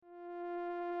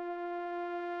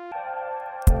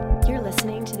You're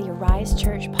listening to the Arise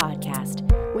Church podcast.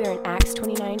 We are an Acts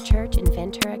 29 church in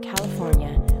Ventura,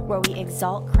 California, where we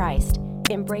exalt Christ,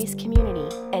 embrace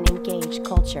community, and engage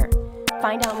culture.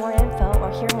 Find out more info or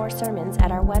hear more sermons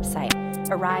at our website,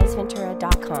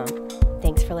 ariseventura.com.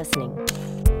 Thanks for listening.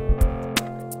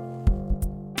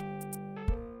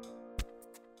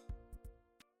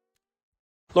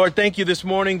 Lord, thank you this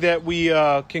morning that we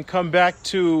can come back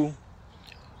to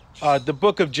the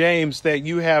book of James that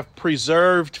you have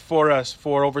preserved for us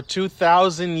for over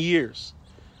 2,000 years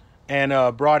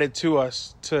and brought it to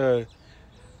us to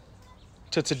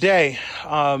today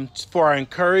for our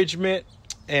encouragement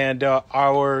and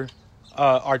our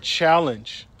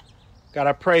challenge. God,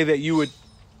 I pray that you would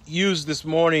use this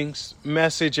morning's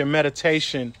message and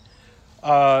meditation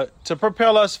to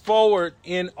propel us forward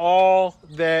in all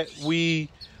that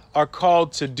we are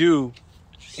called to do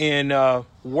in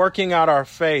working out our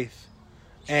faith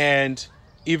and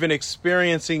even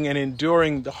experiencing and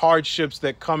enduring the hardships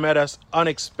that come at us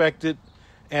unexpected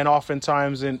and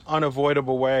oftentimes in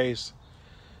unavoidable ways.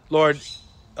 Lord,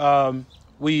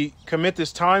 we commit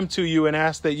this time to you and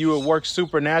ask that you would work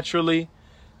supernaturally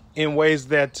in ways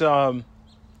that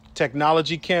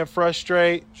technology can't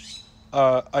frustrate,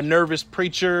 a nervous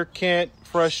preacher can't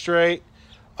frustrate,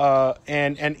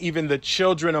 and even the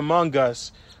children among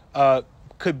us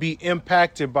could be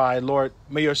impacted by. Lord,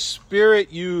 may your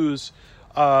spirit use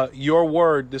your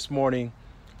word this morning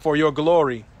for your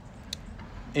glory.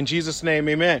 In Jesus' name,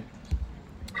 amen.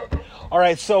 All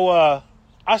right, so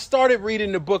I started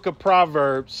reading the book of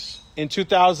Proverbs in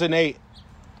 2008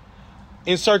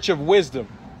 in search of wisdom.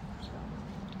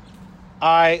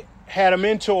 I had a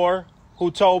mentor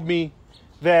who told me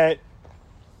that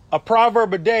a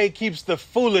proverb a day keeps the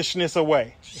foolishness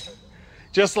away.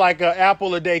 Just like an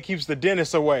apple a day keeps the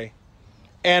dentist away.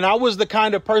 And I was the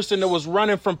kind of person that was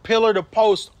running from pillar to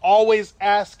post, always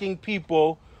asking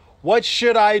people, what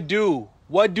should I do?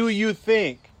 What do you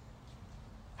think?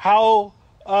 How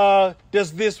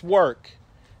does this work?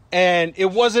 And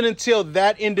it wasn't until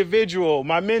that individual,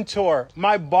 my mentor,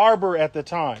 my barber at the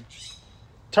time,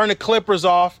 turned the clippers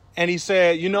off and he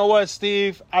said, you know what,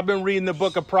 Steve, I've been reading the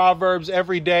book of Proverbs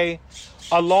every day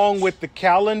along with the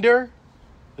calendar.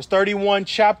 There's 31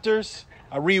 chapters.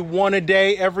 I read one a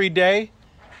day every day.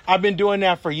 I've been doing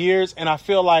that for years, and I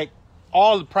feel like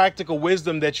all the practical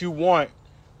wisdom that you want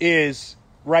is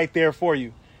right there for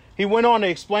you. He went on to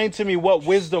explain to me what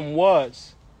wisdom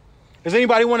was. Does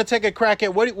anybody want to take a crack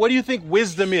at what do you think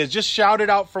wisdom is? Just shout it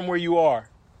out from where you are.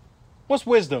 What's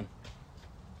wisdom?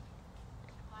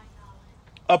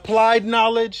 Applied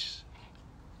knowledge.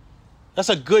 That's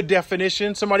a good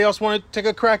definition. Somebody else want to take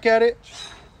a crack at it?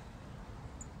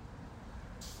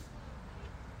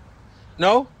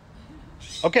 No?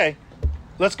 Okay.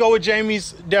 Let's go with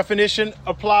Jamie's definition,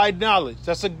 applied knowledge.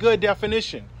 That's a good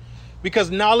definition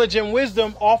because knowledge and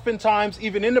wisdom oftentimes,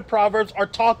 even in the Proverbs, are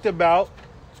talked about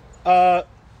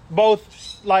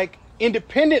both like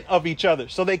independent of each other.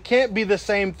 So they can't be the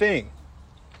same thing.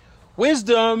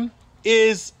 Wisdom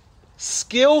is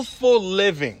skillful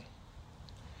living.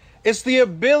 It's the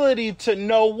ability to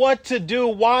know what to do,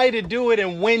 why to do it,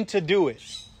 and when to do it.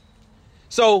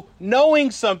 So knowing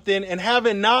something and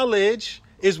having knowledge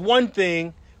is one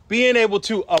thing. Being able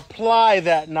to apply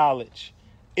that knowledge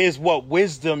is what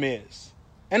wisdom is.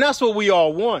 And that's what we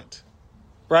all want,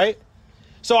 right?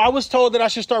 So I was told that I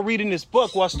should start reading this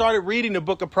book. Well, I started reading the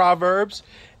book of Proverbs.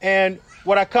 And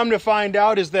what I come to find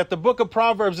out is that the book of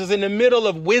Proverbs is in the middle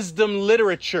of wisdom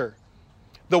literature.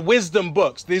 The wisdom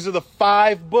books. These are the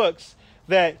 5 books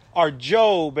that are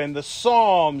Job and the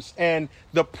Psalms and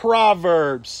the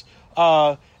Proverbs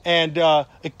and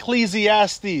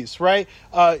Ecclesiastes, right?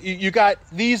 You got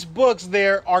these books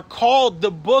there are called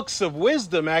the books of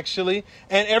wisdom, actually.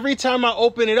 And every time I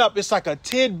open it up, it's like a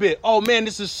tidbit. Oh, man,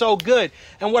 this is so good.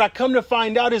 And what I come to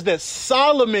find out is that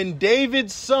Solomon,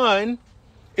 David's son,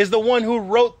 is the one who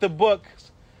wrote the book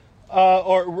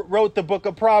or wrote the book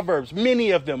of Proverbs.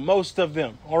 Many of them, most of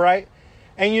them. All right.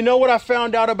 And you know what I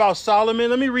found out about Solomon?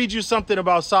 Let me read you something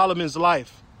about Solomon's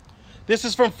life. This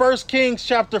is from 1 Kings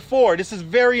chapter 4. This is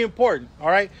very important. All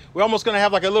right. We're almost going to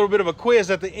have like a little bit of a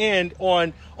quiz at the end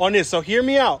on this. So hear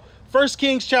me out. 1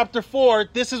 Kings chapter 4.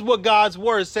 This is what God's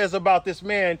word says about this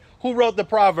man who wrote the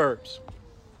Proverbs.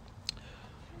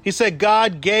 He said,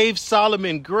 God gave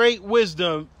Solomon great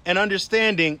wisdom and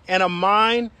understanding and a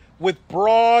mind with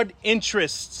broad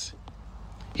interests.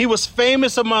 He was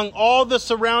famous among all the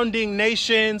surrounding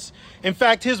nations. In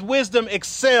fact, his wisdom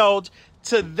excelled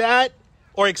that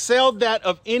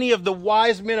of any of the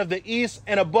wise men of the East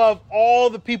and above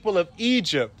all the people of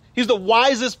Egypt. He's the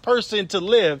wisest person to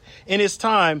live in his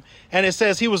time. And it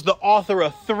says he was the author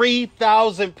of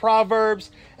 3,000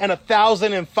 proverbs and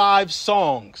 1,005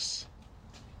 songs.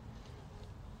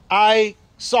 I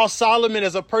saw Solomon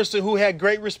as a person who had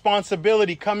great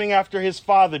responsibility coming after his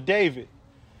father, David,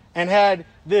 and had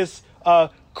this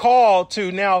call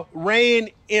to now reign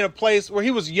in a place where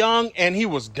he was young and he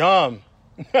was dumb.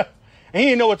 And he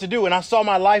didn't know what to do. And I saw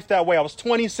my life that way. I was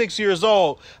 26 years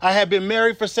old. I had been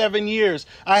married for 7 years.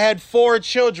 I had 4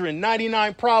 children,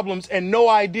 99 problems, and no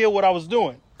idea what I was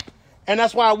doing. And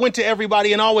that's why I went to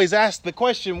everybody and always asked the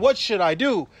question, what should I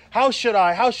do? How should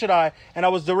I? How should I? And I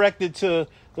was directed to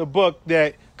the book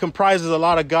that comprises a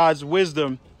lot of God's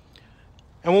wisdom.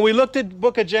 And when we looked at the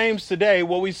book of James today,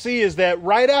 what we see is that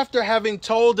right after having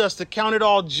told us to count it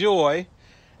all joy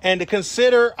and to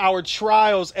consider our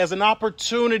trials as an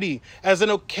opportunity, as an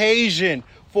occasion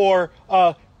for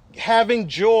having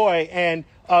joy and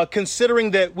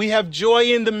considering that we have joy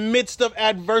in the midst of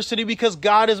adversity because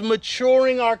God is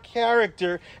maturing our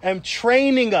character and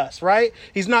training us, right?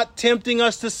 He's not tempting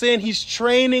us to sin. He's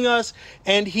training us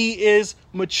and he is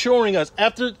maturing us.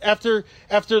 After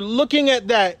looking at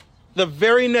that, the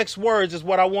very next words is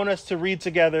what I want us to read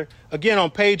together. Again,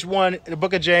 on page 1 in the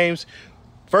book of James,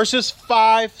 verses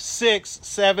 5, 6,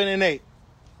 7, and 8.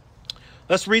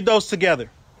 Let's read those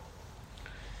together.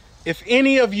 If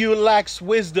any of you lacks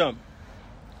wisdom,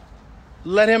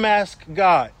 let him ask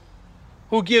God,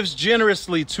 who gives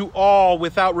generously to all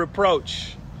without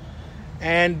reproach,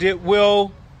 and it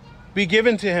will be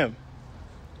given to him.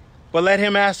 But let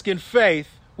him ask in faith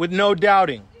with no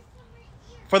doubting.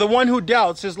 For the one who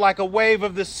doubts is like a wave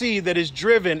of the sea that is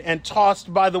driven and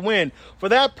tossed by the wind. For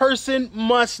that person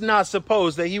must not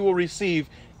suppose that he will receive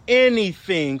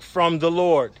anything from the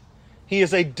Lord. He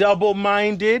is a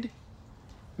double-minded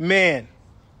man,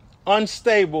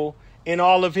 unstable in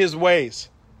all of his ways.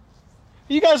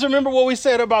 You guys remember what we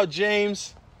said about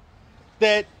James?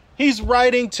 That he's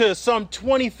writing to some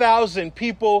 20,000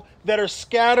 people that are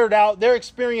scattered out. They're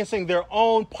experiencing their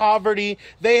own poverty.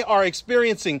 They are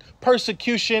experiencing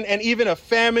persecution and even a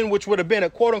famine, which would have been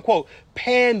a quote unquote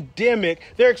pandemic.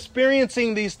 They're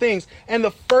experiencing these things. And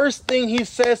the first thing he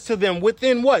says to them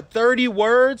within 30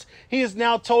 words, he has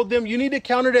now told them, you need to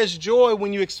count it as joy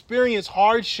when you experience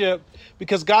hardship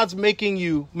because God's making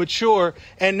you mature.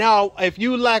 And now if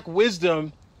you lack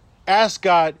wisdom, ask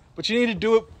God, but you need to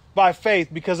do it by faith,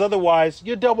 because otherwise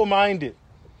you're double-minded.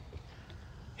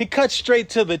 He cut straight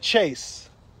to the chase.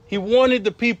 He wanted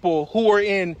the people who were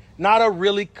in not a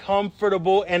really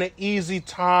comfortable and an easy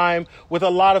time with a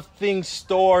lot of things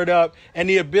stored up and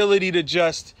the ability to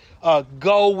just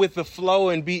go with the flow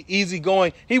and be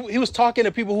easygoing. He was talking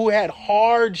to people who had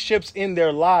hardships in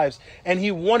their lives, and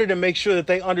he wanted to make sure that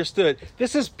they understood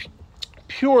this is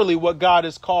purely what God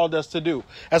has called us to do.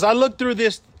 As I looked through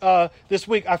this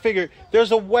week, I figured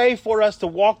there's a way for us to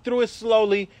walk through it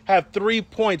slowly, have 3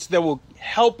 points that will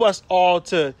help us all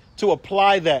to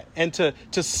apply that and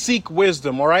to seek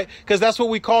wisdom, all right? Because that's what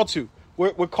we call to.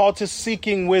 We're called to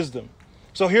seeking wisdom.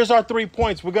 So here's our 3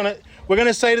 points. We're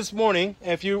gonna say this morning,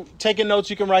 and if you're taking notes,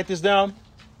 you can write this down,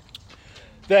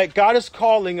 that God is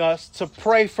calling us to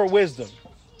pray for wisdom.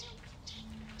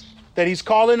 That he's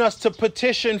calling us to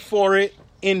petition for it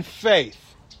in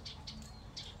faith,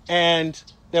 and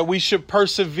that we should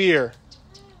persevere.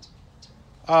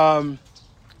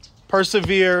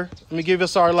 Persevere. Let me give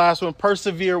us our last one.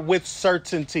 Persevere with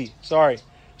certainty.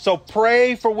 So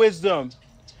pray for wisdom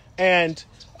and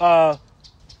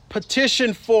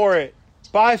petition for it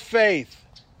by faith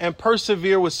and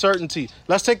persevere with certainty.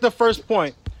 Let's take the first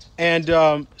point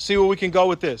and see where we can go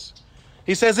with this.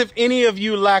 He says, if any of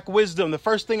you lack wisdom, the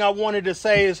first thing I wanted to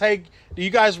say is, hey, do you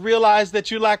guys realize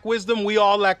that you lack wisdom? We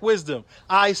all lack wisdom.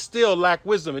 I still lack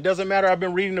wisdom. It doesn't matter. I've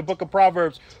been reading the book of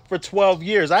Proverbs for 12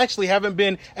 years. I actually haven't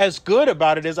been as good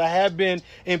about it as I have been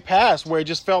in past, where it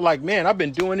just felt like, man, I've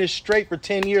been doing this straight for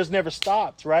 10 years, never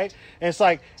stopped, right? And it's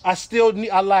like,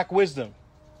 I lack wisdom.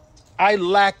 I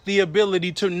lack the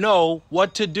ability to know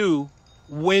what to do,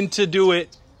 when to do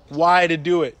it, why to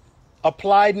do it.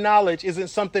 Applied knowledge isn't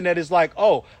something that is like,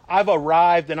 oh, I've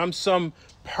arrived and I'm some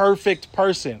perfect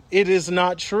person. It is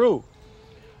not true.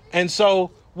 And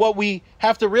so what we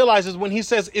have to realize is when he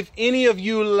says, if any of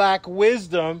you lack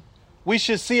wisdom, we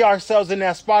should see ourselves in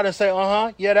that spot and say,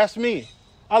 yeah, that's me.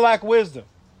 I lack wisdom.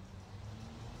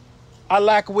 I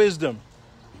lack wisdom.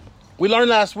 We learned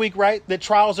last week, right, that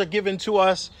trials are given to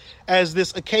us as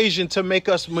this occasion to make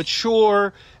us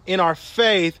mature in our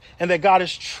faith, and that God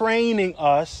is training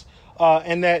us.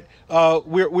 And that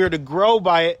we're to grow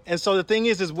by it. And so the thing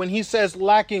is when he says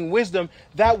lacking wisdom,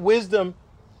 that wisdom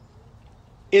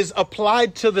is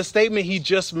applied to the statement he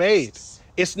just made.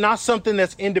 It's not something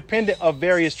that's independent of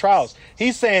various trials.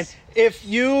 He's saying, if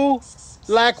you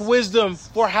lack wisdom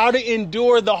for how to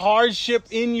endure the hardship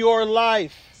in your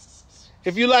life,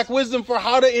 if you lack wisdom for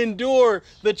how to endure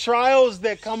the trials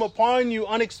that come upon you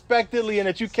unexpectedly and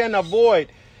that you can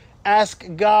avoid, ask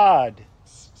God.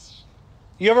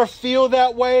 You ever feel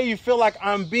that way? You feel like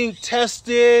I'm being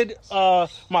tested.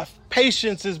 My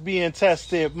patience is being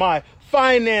tested. My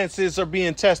finances are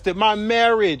being tested. My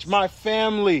marriage, my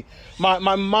family, my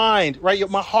mind, right?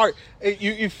 My heart.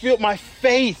 You feel my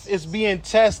faith is being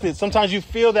tested. Sometimes you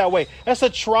feel that way. That's a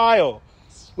trial.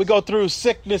 We go through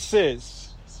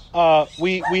sicknesses.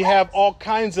 We have all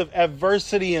kinds of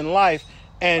adversity in life.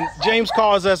 And James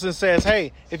calls us and says,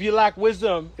 hey, if you lack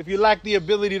wisdom, if you lack the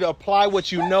ability to apply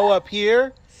what you know up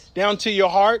here down to your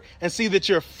heart and see that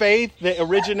your faith that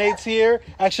originates here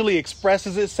actually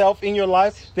expresses itself in your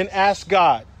life, then ask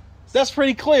God. That's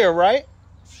pretty clear, right?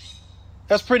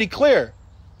 That's pretty clear.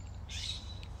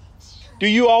 Do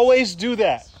you always do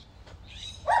that?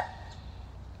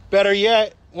 Better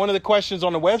yet, one of the questions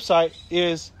on the website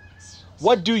is,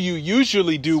 what do you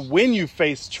usually do when you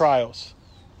face trials?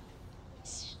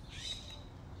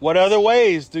 What other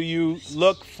ways do you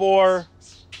look for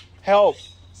help?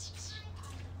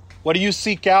 What do you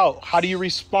seek out? How do you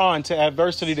respond to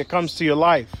adversity that comes to your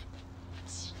life?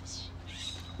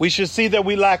 We should see that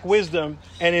we lack wisdom,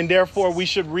 and therefore we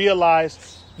should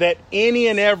realize that any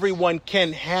and everyone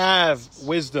can have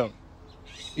wisdom.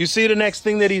 You see the next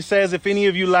thing that he says, if any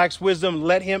of you lacks wisdom,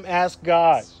 let him ask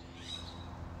God.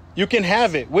 You can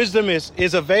have it. Wisdom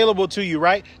is available to you,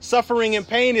 right? Suffering and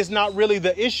pain is not really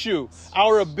the issue.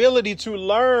 Our ability to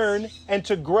learn and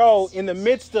to grow in the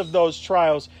midst of those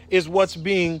trials is what's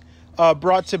being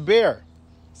brought to bear.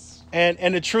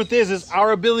 And the truth is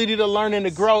our ability to learn and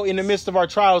to grow in the midst of our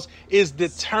trials is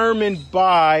determined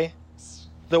by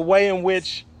the way in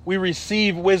which we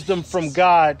receive wisdom from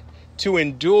God to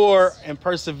endure and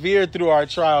persevere through our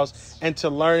trials and to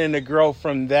learn and to grow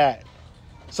from that.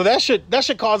 So that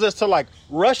should cause us to like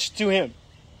rush to him,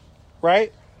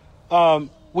 right?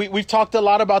 We've talked a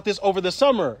lot about this over the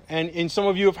summer, and some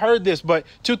of you have heard this, but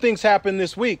two things happened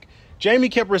this week. Jamie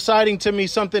kept reciting to me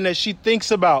something that she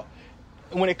thinks about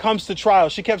when it comes to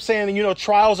trials. She kept saying,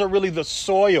 trials are really the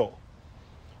soil.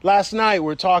 Last night we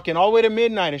were talking all the way to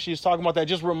midnight, and she was talking about that,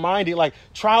 just reminding like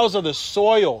trials are the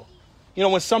soil.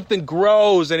 When something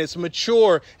grows and it's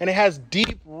mature and it has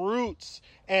deep roots.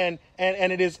 And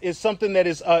it is something that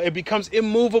is it becomes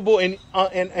immovable and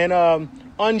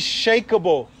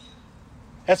unshakable.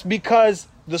 That's because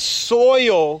the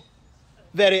soil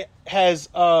that it has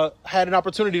had an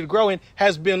opportunity to grow in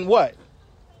has been what?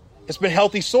 It's been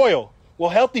healthy soil. Well,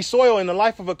 healthy soil in the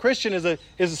life of a Christian is a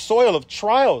soil of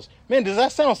trials. Man, does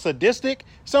that sound sadistic?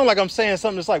 It sounds like I'm saying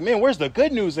something that's like, man, where's the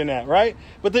good news in that, right?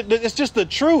 But it's just the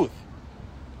truth.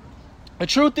 The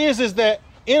truth is that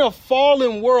in a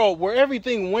fallen world where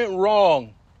everything went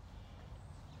wrong,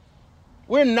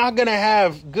 we're not going to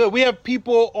have good. We have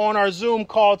people on our Zoom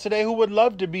call today who would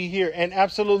love to be here and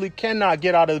absolutely cannot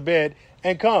get out of bed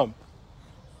and come.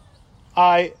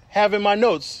 I have in my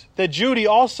notes that Judy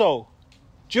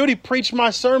preached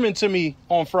my sermon to me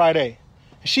on Friday.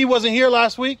 She wasn't here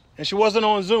last week and she wasn't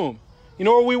on Zoom. You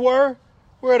know where we were?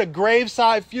 We're at a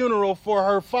graveside funeral for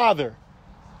her father.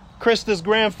 Krista's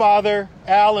grandfather,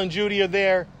 Al and Judy are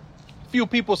there. A few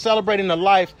people celebrating the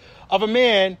life of a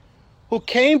man who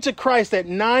came to Christ at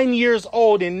 9 years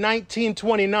old in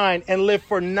 1929 and lived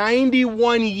for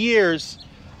 91 years,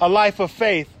 a life of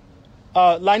faith,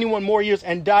 91 more years,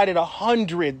 and died at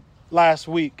 100 last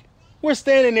week. We're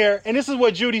standing there, and this is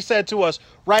what Judy said to us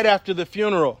right after the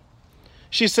funeral.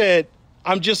 She said,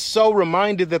 I'm just so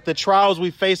reminded that the trials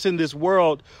we face in this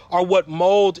world are what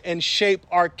mold and shape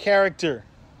our character.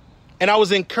 And I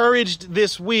was encouraged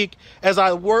this week as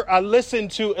I listened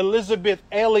to Elizabeth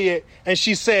Elliot, and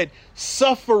she said,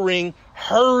 suffering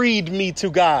hurried me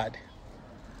to God.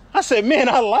 I said, man,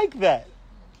 I like that.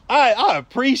 I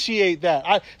appreciate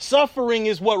that. Suffering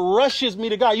is what rushes me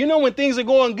to God. When things are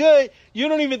going good, you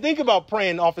don't even think about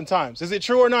praying oftentimes. Is it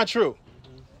true or not true?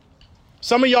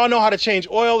 Some of y'all know how to change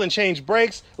oil and change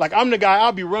brakes. Like I'm the guy,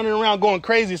 I'll be running around going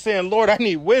crazy saying, Lord, I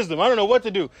need wisdom. I don't know what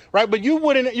to do. Right. But you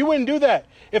wouldn't do that.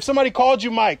 If somebody called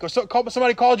you Mike or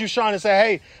somebody called you Sean and said,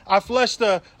 hey, I flushed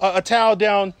a towel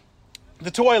down the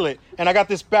toilet and I got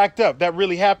this backed up. That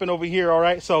really happened over here. All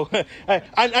right. So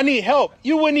I need help.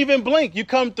 You wouldn't even blink. You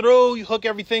come through, you hook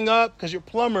everything up because you're a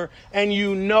plumber and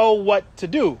you know what to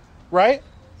do. Right.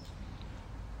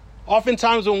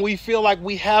 Oftentimes when we feel like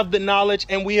we have the knowledge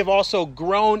and we have also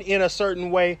grown in a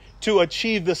certain way to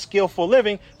achieve the skillful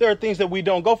living, there are things that we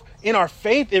don't go for. In our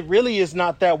faith, it really is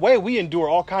not that way. We endure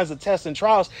all kinds of tests and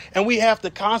trials, and we have to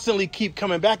constantly keep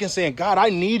coming back and saying, God, I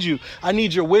need you. I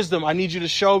need your wisdom. I need you to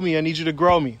show me. I need you to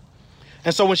grow me.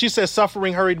 And so when she says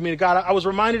suffering hurried me to God, I was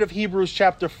reminded of Hebrews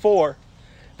chapter 4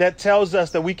 that tells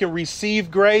us that we can receive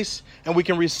grace and we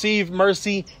can receive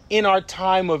mercy in our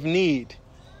time of need.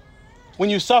 When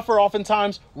you suffer,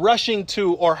 oftentimes rushing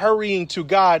to or hurrying to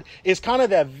God is kind of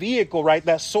that vehicle, right?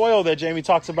 That soil that Jamie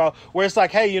talks about, where it's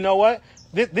like, hey, you know what?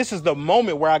 This is the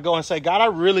moment where I go and say, God, I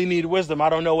really need wisdom. I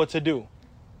don't know what to do.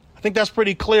 I think that's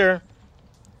pretty clear.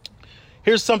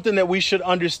 Here's something that we should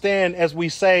understand as we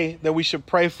say that we should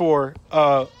pray for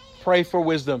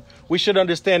wisdom. We should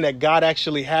understand that God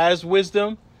actually has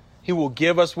wisdom. He will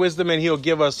give us wisdom and he'll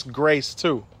give us grace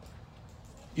too.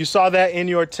 You saw that in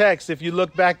your text. If you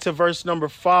look back to verse number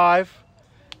 5,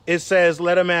 it says,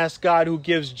 let him ask God who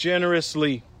gives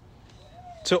generously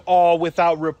to all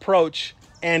without reproach,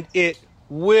 and it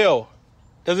will.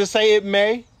 Does it say it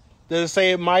may? Does it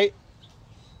say it might?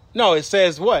 No, it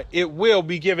says what? It will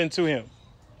be given to him.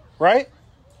 Right?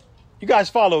 You guys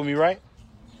follow me, right?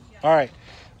 All right.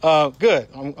 Good.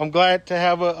 I'm glad to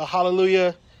have a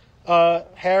hallelujah,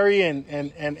 Harry, and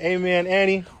amen,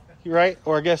 Annie. Right?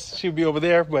 Or I guess she'll be over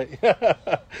there, but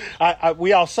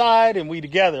we outside and we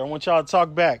together. I want y'all to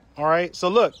talk back. All right. So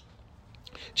look,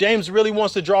 James really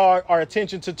wants to draw our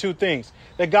attention to two things: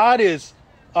 that God is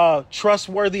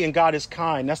trustworthy and God is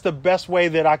kind. That's the best way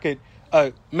that I could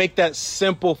make that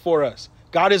simple for us.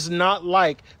 God is not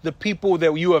like the people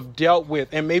that you have dealt with,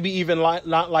 and maybe even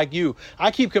not like you. I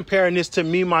keep comparing this to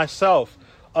me, myself,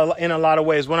 in a lot of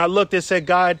ways. When I looked and said,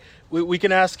 God, we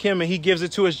can ask him and he gives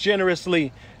it to us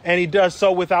generously, and he does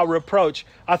so without reproach.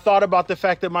 I thought about the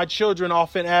fact that my children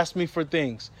often ask me for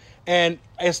things, and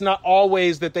it's not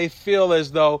always that they feel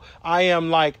as though I am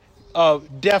like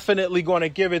definitely going to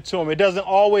give it to them. It doesn't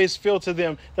always feel to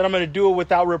them that I'm going to do it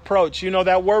without reproach. You know,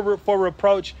 that word for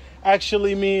reproach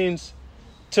actually means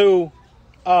to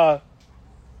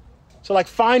like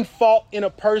find fault in a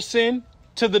person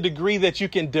to the degree that you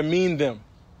can demean them.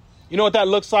 You know what that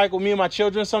looks like with me and my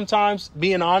children sometimes,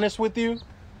 being honest with you?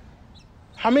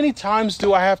 How many times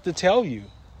do I have to tell you?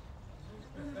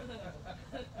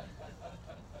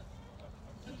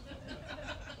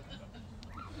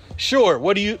 Sure,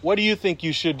 what do you think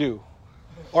you should do?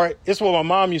 Or it's what my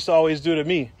mom used to always do to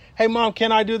me. Hey, Mom,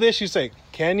 can I do this? She'd say,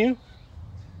 can you?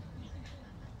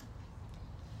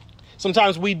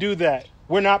 Sometimes we do that.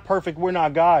 We're not perfect. We're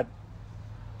not God.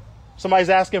 Somebody's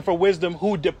asking for wisdom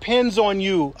who depends on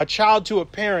you. A child to a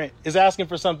parent is asking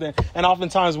for something. And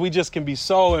oftentimes we just can be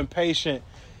so impatient.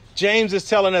 James is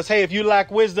telling us, hey, if you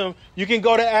lack wisdom, you can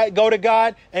go to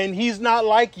God, and he's not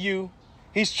like you.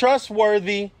 He's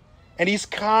trustworthy and he's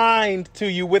kind to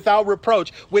you without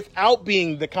reproach, without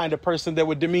being the kind of person that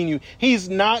would demean you. He's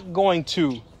not going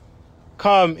to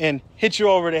come and hit you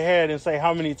over the head and say,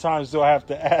 how many times do I have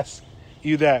to ask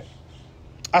you that?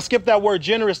 I skipped that word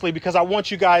generously because I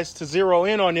want you guys to zero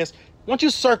in on this. Why don't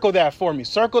you circle that for me?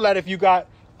 Circle that if you got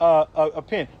a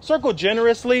pen. Circle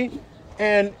generously.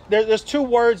 And there's two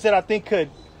words that I think could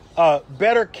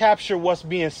better capture what's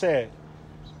being said.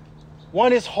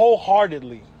 One is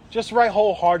wholeheartedly. Just write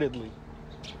wholeheartedly.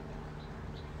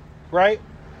 Right?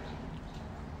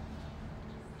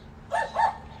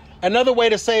 Another way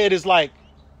to say it is like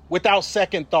without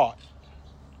second thought.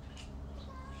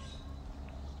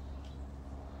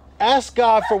 Ask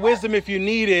God for wisdom if you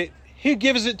need it. He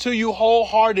gives it to you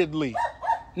wholeheartedly,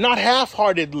 not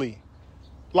half-heartedly.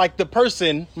 Like the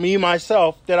person, me,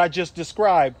 myself, that I just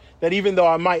described, that even though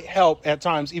I might help at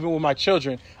times, even with my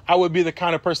children, I would be the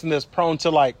kind of person that's prone to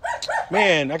like,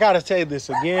 man, I got to tell you this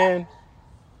again.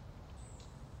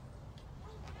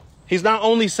 He's not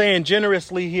only saying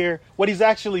generously here, what he's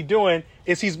actually doing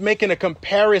is he's making a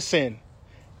comparison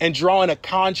and drawing a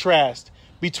contrast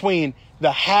between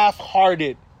the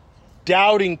half-hearted,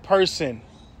 doubting person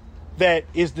that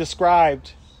is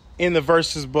described in the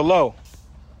verses below.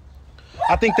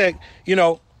 I think that, you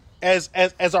know, as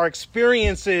our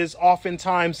experiences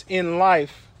oftentimes in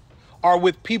life are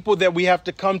with people that we have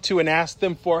to come to and ask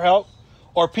them for help,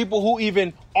 or people who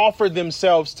even offer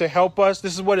themselves to help us.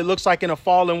 This is what it looks like in a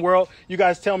fallen world. You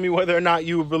guys tell me whether or not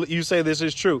you say this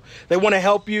is true. They want to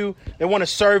help you. They want to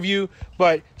serve you.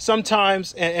 But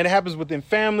sometimes, and it happens within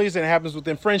families and it happens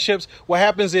within friendships, what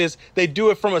happens is they do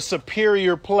it from a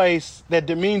superior place that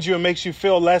demeans you and makes you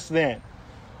feel less than.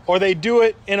 Or they do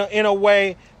it in a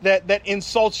way that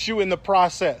insults you in the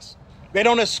process. They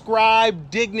don't ascribe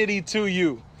dignity to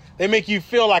you. They make you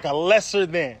feel like a lesser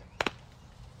than.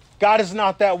 God is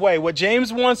not that way. What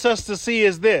James wants us to see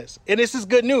is this, and this is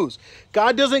good news.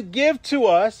 God doesn't give to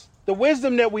us the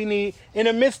wisdom that we need in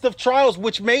the midst of trials,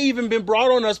 which may even been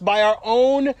brought on us by our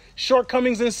own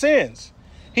shortcomings and sins.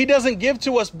 He doesn't give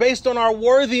to us based on our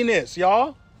worthiness,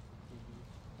 y'all.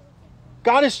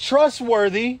 God is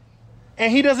trustworthy,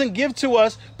 and he doesn't give to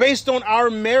us based on our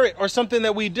merit or something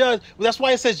that we do. That's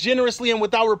why it says generously and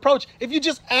without reproach. If you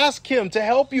just ask him to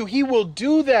help you, he will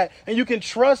do that, and you can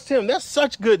trust him. That's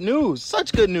such good news,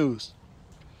 such good news.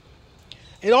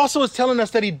 It also is telling us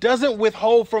that he doesn't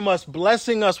withhold from us,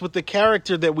 blessing us with the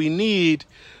character that we need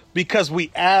because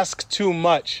we ask too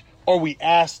much or we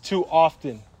ask too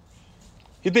often.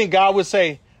 You think God would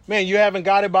say, man, you haven't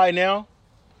got it by now?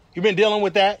 You've been dealing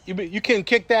with that? You can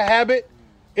kick that habit?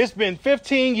 It's been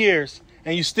 15 years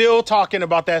and you still talking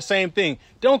about that same thing.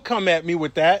 Don't come at me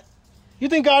with that. You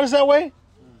think God is that way?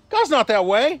 God's not that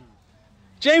way.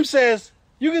 James says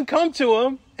you can come to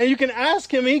him and you can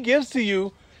ask him and he gives to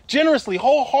you generously,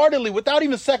 wholeheartedly, without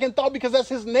even second thought, because that's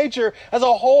his nature as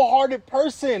a wholehearted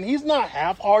person. He's not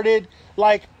half-hearted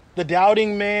like the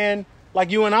doubting man,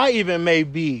 like you and I even may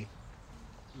be.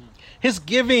 His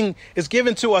giving is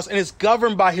given to us and is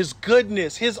governed by his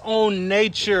goodness, his own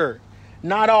nature,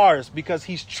 not ours, because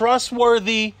he's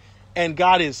trustworthy and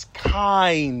God is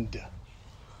kind.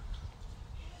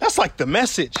 That's like the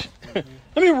message.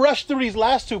 Let me rush through these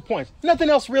last 2 points. Nothing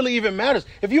else really even matters.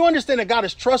 If you understand that God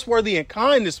is trustworthy and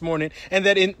kind this morning, and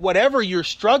that in whatever you're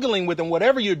struggling with and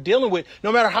whatever you're dealing with,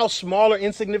 no matter how small or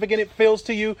insignificant it feels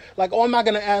to you, like, oh, I'm not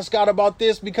going to ask God about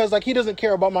this because like he doesn't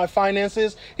care about my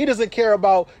finances. He doesn't care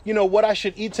about, what I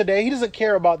should eat today. He doesn't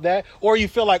care about that. Or you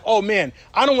feel like, oh man,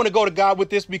 I don't want to go to God with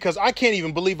this because I can't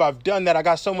even believe I've done that. I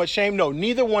got so much shame. No,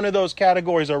 neither one of those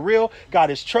categories are real.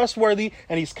 God is trustworthy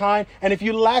and he's kind. And if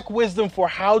you lack wisdom for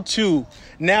how to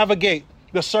navigate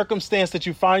the circumstance that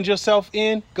you find yourself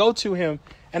in, go to him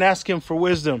and ask him for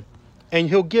wisdom and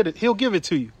he'll get it. He'll give it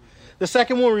to you. The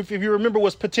second one, if you remember,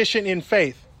 was petition in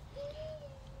faith.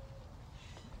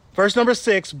 Verse number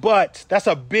 6, but. That's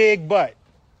a big but.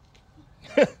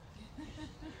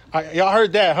 Y'all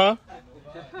heard that, huh?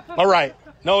 All right.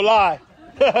 No lie.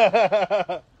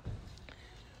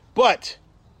 But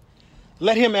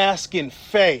let him ask in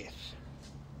faith.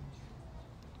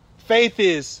 Faith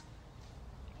is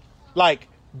like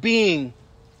being,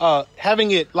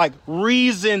 having it like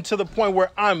reason to the point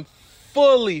where I'm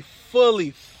fully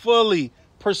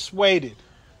persuaded.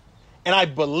 And I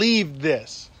believe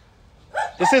this.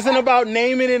 This isn't about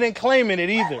naming it and claiming it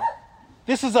either.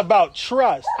 This is about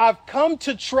trust. I've come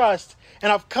to trust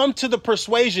and I've come to the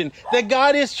persuasion that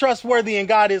God is trustworthy and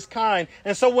God is kind.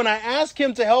 And so when I ask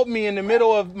him to help me in the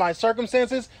middle of my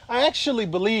circumstances, I actually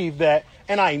believe that,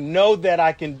 and I know that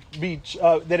I can be,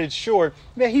 that it's sure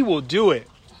that he will do it.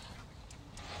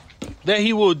 That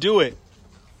he will do it.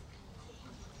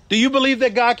 Do you believe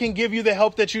that God can give you the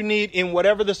help that you need in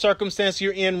whatever the circumstance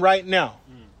you're in right now?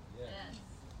 Yes.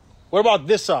 What about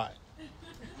this side?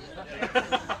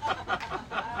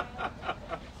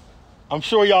 I'm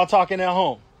sure y'all talking at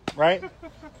home, right?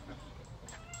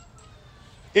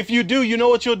 If you do, you know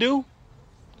what you'll do?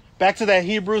 Back to that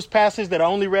Hebrews passage that I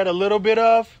only read a little bit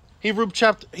of. Hebrews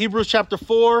chapter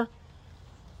 4.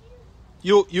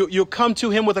 You'll come to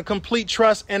him with a complete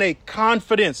trust and a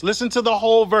confidence. Listen to the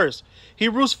whole verse.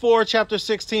 Hebrews 4 chapter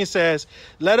 16 says,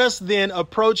 let us then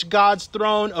approach God's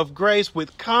throne of grace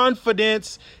with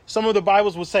confidence. Some of the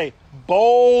Bibles will say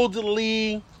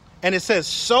boldly. And it says,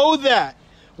 so that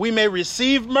we may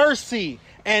receive mercy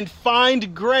and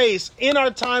find grace in our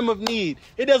time of need.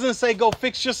 It doesn't say go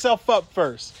fix yourself up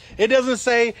first. It doesn't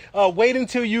say wait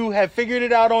until you have figured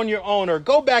it out on your own or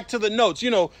go back to the notes.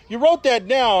 You wrote that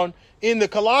down in the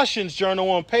Colossians journal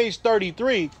on page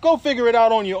 33. Go figure it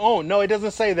out on your own. No, it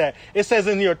doesn't say that. It says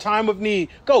in your time of need,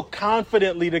 go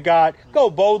confidently to God,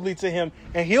 go boldly to him,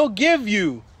 and he'll give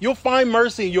you. You'll find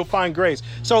mercy and you'll find grace.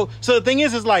 So the thing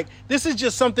is like, this is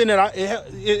just something that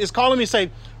it's calling me to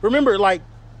say, remember, like,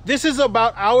 this is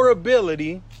about our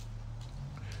ability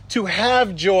to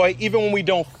have joy even when we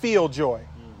don't feel joy.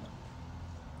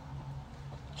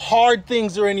 Hard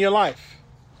things are in your life.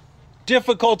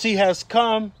 Difficulty has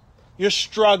come. You're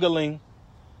struggling.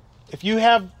 If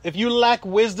you lack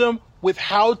wisdom with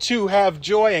how to have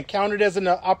joy and count it as an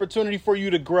opportunity for you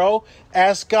to grow,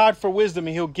 ask God for wisdom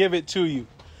and he'll give it to you.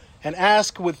 And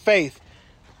ask with faith.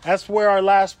 That's where our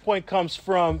last point comes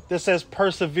from that says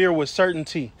persevere with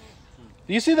certainty.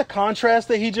 Do you see the contrast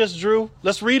that he just drew?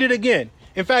 Let's read it again.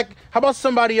 In fact, how about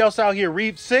somebody else out here?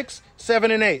 Read 6, 7,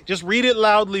 and 8. Just read it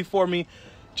loudly for me.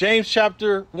 James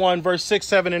chapter 1, verse 6,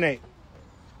 7, and 8.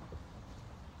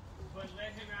 But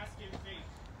let him ask in faith,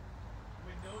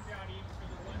 with no doubt even for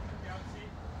the one who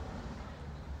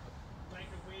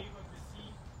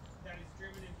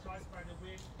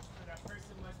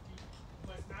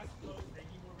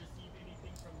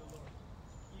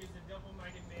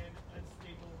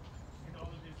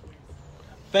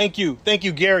Thank you,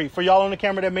 Gary. For y'all on the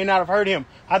camera that may not have heard him,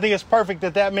 I think it's perfect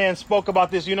that man spoke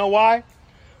about this. You know why?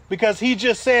 Because he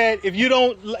just said, if you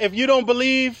don't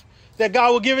believe that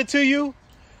God will give it to you,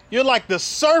 you're like the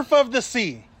surf of the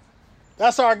sea.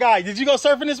 That's our guy. Did you go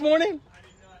surfing this morning? I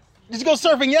did not. Did you go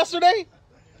surfing yesterday?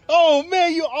 Oh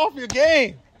man, you off your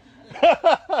game.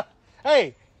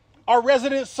 Hey, our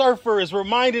resident surfer is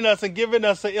reminding us and giving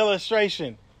us an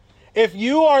illustration. If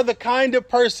you are the kind of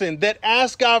person that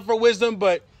asks God for wisdom,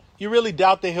 but you really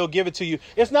doubt that he'll give it to you,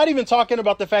 it's not even talking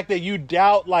about the fact that you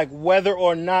doubt like whether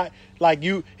or not like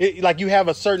you have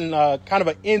a certain kind of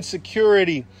an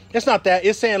insecurity. It's not that.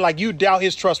 It's saying like you doubt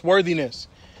his trustworthiness.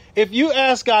 If you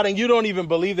ask God and you don't even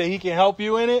believe that he can help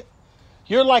you in it,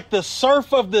 you're like the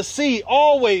surf of the sea,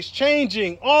 always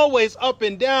changing, always up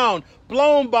and down,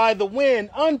 blown by the wind,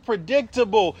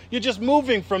 unpredictable. You're just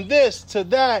moving from this to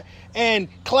that and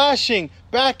clashing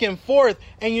back and forth.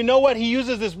 And you know what? He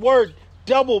uses this word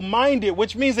double-minded,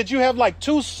 which means that you have like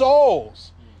two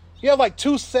souls. You have like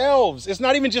two selves. It's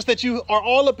not even just that you are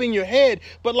all up in your head,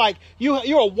 but like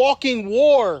you're a walking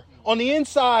war. On the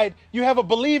inside, you have a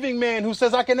believing man who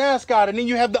says, I can ask God. And then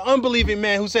you have the unbelieving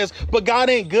man who says, but God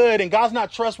ain't good and God's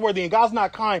not trustworthy and God's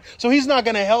not kind, so he's not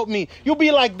going to help me. You'll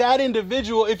be like that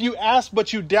individual if you ask,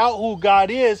 but you doubt who God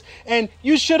is. And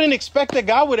you shouldn't expect that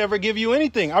God would ever give you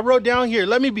anything. I wrote down here,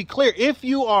 let me be clear. If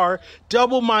you are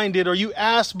double-minded or you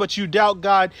ask, but you doubt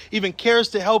God even cares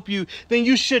to help you, then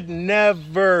you should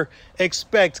never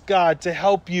expect God to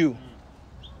help you.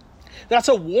 That's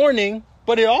a warning.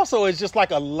 But it also is just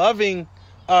like a loving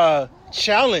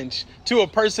challenge to a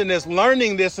person that's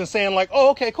learning this and saying like, oh,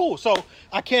 okay, cool. So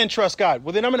I can trust God.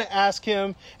 Well, then I'm going to ask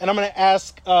him and I'm going to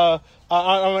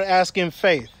ask in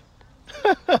faith.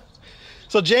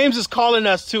 So James is calling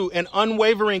us to an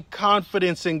unwavering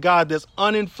confidence in God that's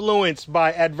uninfluenced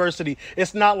by adversity.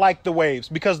 It's not like the waves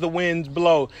because the winds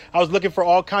blow. I was looking for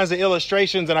all kinds of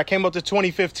illustrations and I came up to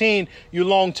 2015. You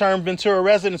long-term Ventura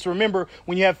residents remember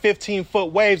when you have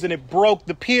 15-foot waves and it broke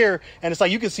the pier, and it's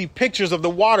like you can see pictures of the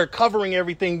water covering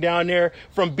everything down there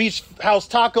from Beach House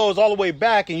Tacos all the way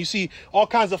back, and you see all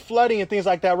kinds of flooding and things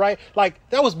like that, right? Like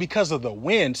that was because of the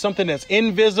wind, something that's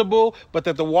invisible but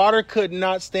that the water could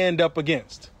not stand up against.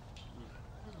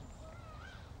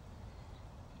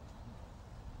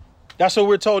 That's what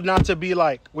we're told not to be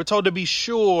like. We're told to be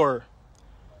sure.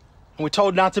 And we're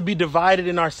told not to be divided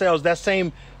in ourselves. That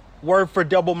same word for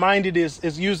double-minded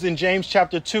is used in James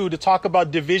chapter 2 to talk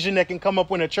about division that can come up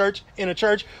in a church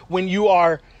when you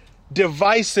are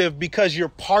divisive because you're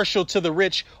partial to the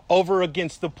rich over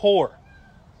against the poor.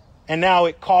 And now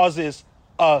it causes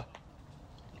a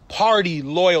party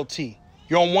loyalty.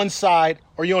 You're on one side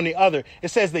or you're on the other. It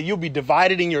says that you'll be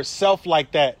divided in yourself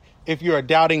like that if you're a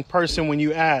doubting person when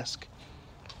you ask.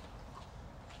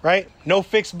 Right? No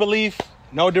fixed belief,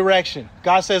 no direction.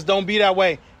 God says don't be that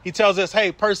way. He tells us,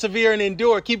 hey, persevere and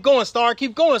endure. Keep going, Star.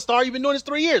 Keep going, Star. You've been doing this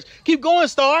 3 years. Keep going,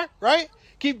 Star. Right?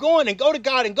 Keep going and go to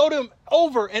God and go to him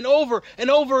over and over and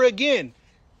over again.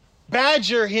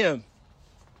 Badger him.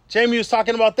 Jamie was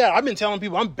talking about that. I've been telling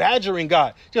people I'm badgering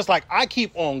God. Just like I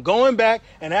keep on going back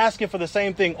and asking for the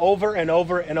same thing over and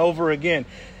over and over again.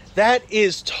 That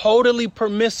is totally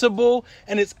permissible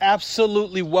and it's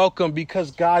absolutely welcome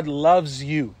because God loves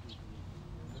you.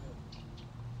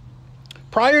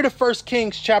 Prior to 1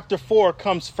 Kings chapter 4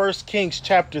 comes 1 Kings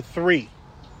chapter 3.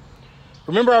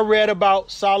 Remember I read about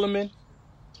Solomon?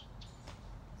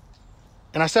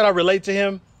 And I said I relate to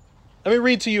him? Let me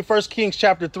read to you 1 Kings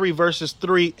chapter 3, verses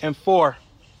 3 and 4.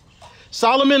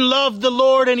 Solomon loved the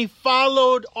Lord and he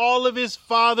followed all of his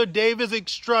father David's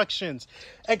instructions,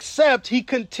 except he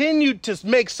continued to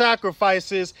make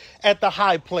sacrifices at the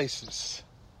high places.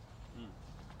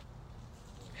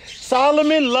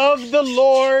 Solomon loved the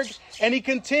Lord and he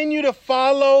continued to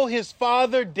follow his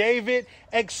father David,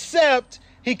 except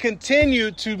he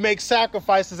continued to make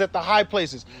sacrifices at the high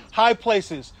places. High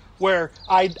places where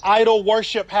idol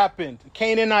worship happened,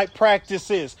 Canaanite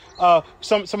practices.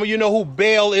 Some of you know who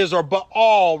Baal is or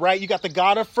Baal, right? You got the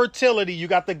God of fertility. You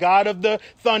got the God of the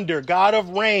thunder, God of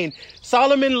rain.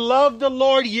 Solomon loved the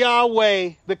Lord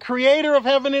Yahweh, the creator of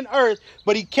heaven and earth,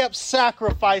 but he kept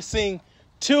sacrificing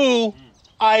to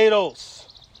idols.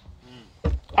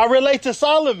 I relate to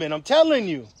Solomon, I'm telling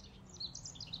you.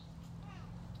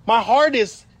 My heart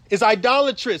is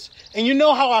idolatrous. And you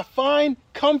know how I find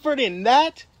comfort in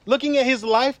that? Looking at his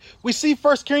life, we see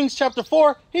 1 Kings chapter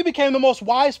 4, he became the most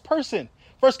wise person.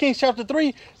 1 Kings chapter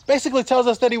 3 basically tells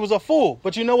us that he was a fool.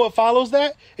 But you know what follows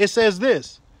that? It says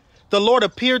this: the Lord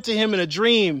appeared to him in a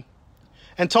dream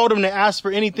and told him to ask for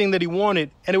anything that he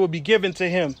wanted and it would be given to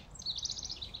him.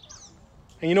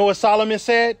 And you know what Solomon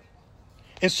said?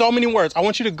 in so many words. I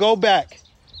want you to go back.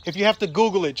 If you have to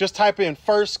Google it, just type in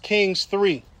 1 Kings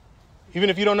 3. Even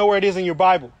if you don't know where it is in your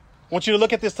Bible. I want you to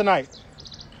look at this tonight.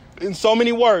 In so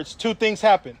many words, two things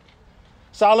happened.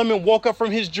 Solomon woke up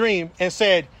from his dream and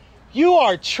said, "You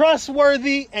are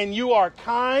trustworthy and you are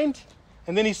kind."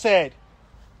 And then he said,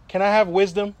 "Can I have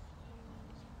wisdom?"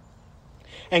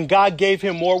 And God gave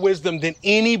him more wisdom than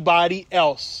anybody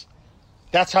else.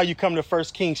 That's how you come to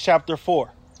 1 Kings chapter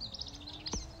 4.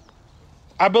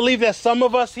 I believe that some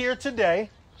of us here today,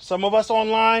 some of us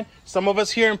online, some of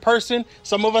us here in person,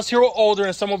 some of us who are older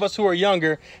and some of us who are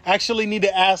younger actually need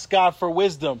to ask God for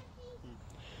wisdom.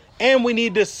 And we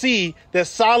need to see that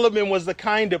Solomon was the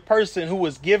kind of person who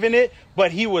was given it,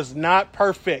 but he was not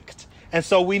perfect. And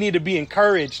so we need to be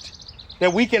encouraged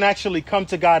that we can actually come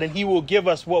to God and he will give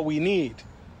us what we need.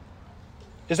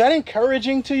 Is that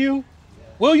encouraging to you?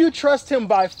 Will you trust him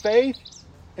by faith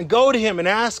and go to him and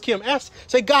ask him?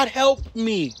 Say, "God, help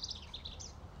me.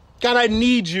 God, I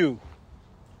need you.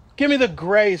 Give me the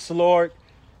grace, Lord,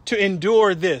 to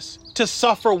endure this, to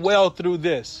suffer well through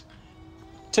this,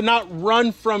 to not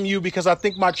run from you because I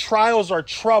think my trials are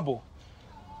trouble,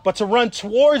 but to run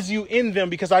towards you in them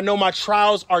because I know my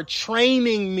trials are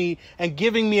training me and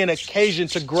giving me an occasion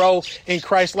to grow in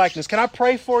Christ likeness." Can I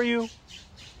pray for you?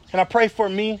 Can I pray for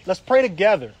me? Let's pray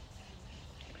together.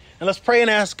 And let's pray and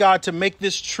ask God to make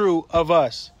this true of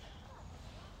us.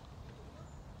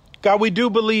 God, we do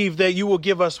believe that you will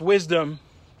give us wisdom.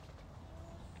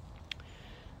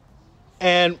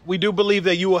 And we do believe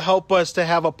that you will help us to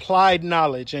have applied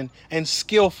knowledge and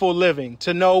skillful living.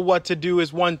 To know what to do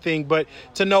is one thing, but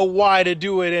to know why to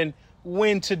do it and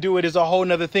when to do it is a whole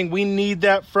nother thing. We need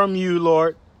that from you,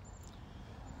 Lord.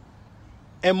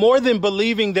 And more than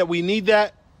believing that we need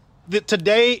that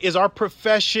today is our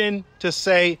profession to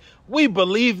say, we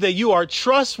believe that you are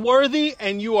trustworthy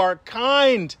and you are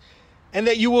kind and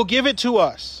that you will give it to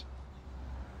us.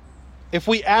 If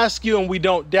we ask you and we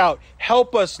don't doubt,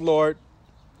 help us, Lord.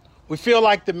 We feel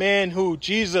like the man who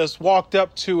Jesus walked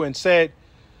up to and said,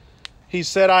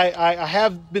 I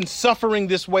have been suffering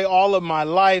this way all of my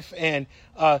life and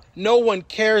no one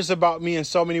cares about me, in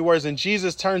so many words. And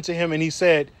Jesus turned to him and he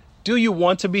said, "Do you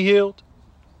want to be healed?"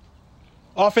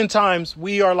 Oftentimes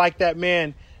we are like that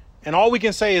man and all we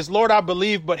can say is, "Lord, I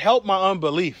believe, but help my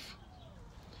unbelief."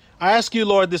 I ask you,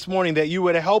 Lord, this morning that you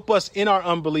would help us in our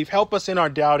unbelief, help us in our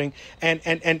doubting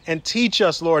and teach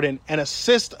us, Lord, and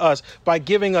assist us by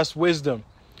giving us wisdom.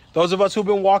 Those of us who've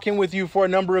been walking with you for a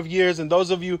number of years and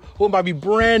those of you who might be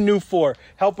brand new for,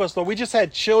 help us, Lord. We just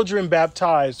had children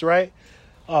baptized, right?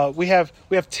 We have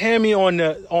Tammy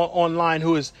online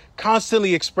who is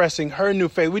constantly expressing her new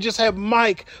faith. We just have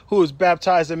Mike who is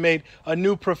baptized and made a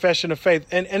new profession of faith.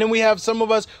 And then we have some of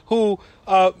us who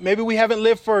maybe we haven't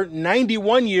lived for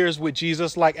 91 years with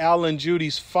Jesus like Al and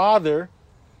Judy's father,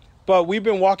 but we've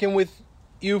been walking with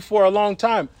you for a long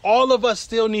time. All of us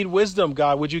still need wisdom,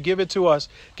 God. Would you give it to us?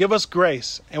 Give us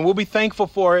grace and we'll be thankful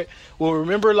for it. We'll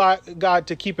remember, God,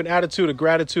 to keep an attitude of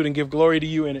gratitude and give glory to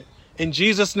you in it. In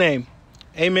Jesus' name.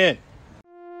 Amen.